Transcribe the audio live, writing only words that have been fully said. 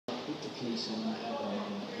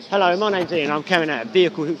Hello, my name's Ian. I'm carrying out a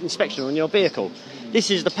vehicle inspection on your vehicle. This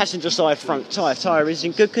is the passenger side front tyre. Tyre is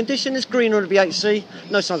in good condition. It's green on the V8C.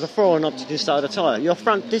 No signs of foreign object inside the tyre. Your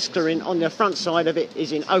front disc on the front side of it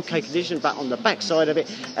is in OK condition, but on the back side of it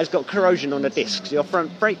has got corrosion on the discs. Your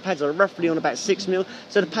front brake pads are roughly on about 6mm,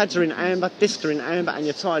 so the pads are in amber, discs are in amber, and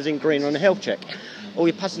your tyre's in green on the Healthcheck. All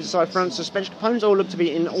your passenger side front suspension components all look to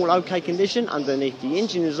be in all OK condition. Underneath the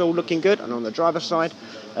engine is all looking good, and on the driver's side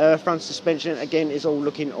front suspension again is all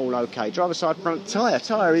looking all OK. Driver's side front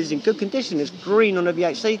tyre is in good condition. It's green on the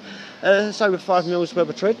V8C, it's over 5mm worth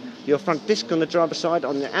of tread. Your front disc on the driver's side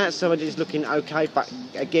on the outside is looking OK, but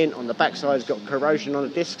again on the back side it's got corrosion on the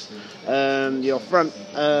discs. Your front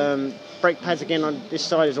brake pads again on this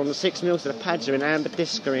side is on the 6mm, so the pads are in amber,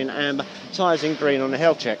 discs are in amber, tyres in green on the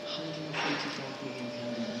Healthcheck.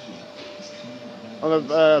 On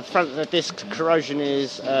the front of the disc, corrosion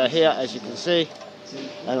is here, as you can see,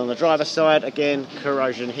 and on the driver's side, again,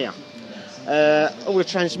 corrosion here. All the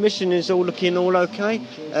transmission is all looking all okay.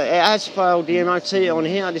 It has failed the MOT on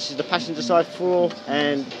here. This is the passenger side floor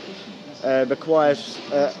and requires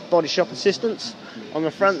body shop assistance. On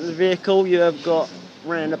the front of the vehicle, you have got,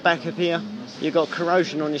 round the back of here, you've got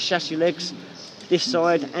corrosion on the chassis legs, this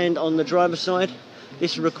side and on the driver's side.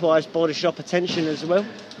 This requires body shop attention as well.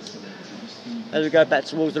 As we go back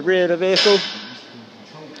towards the rear of the vehicle,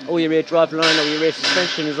 all your rear drive line, all your rear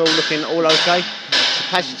suspension is all looking all okay.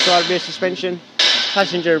 Passenger side rear suspension,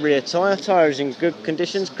 passenger rear tyre is in good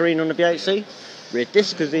conditions, green on the V8C. Rear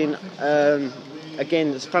disc is in,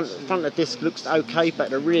 again the front of the disc looks okay,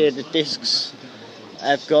 but the rear of the discs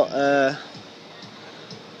have got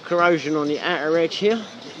corrosion on the outer edge here.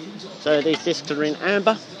 So these discs are in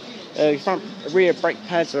amber. Front rear brake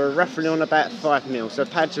pads are roughly on about 5mm, so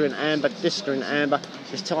pads are in amber, discs are in amber,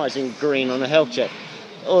 this tyre's in green on the Healthcheck.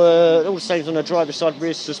 All the same on the driver's side,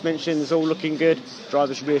 rear suspension is all looking good,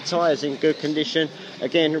 driver's rear tyres in good condition.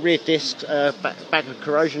 Again, rear discs, back of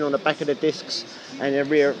corrosion on the back of the discs, and the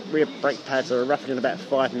rear brake pads are roughly on about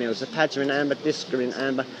 5mm. The pads are in amber, discs are in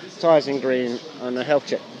amber, tyres in green on the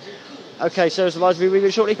Healthcheck. Okay, so as advised, we'll be with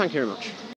you shortly. Thank you very much.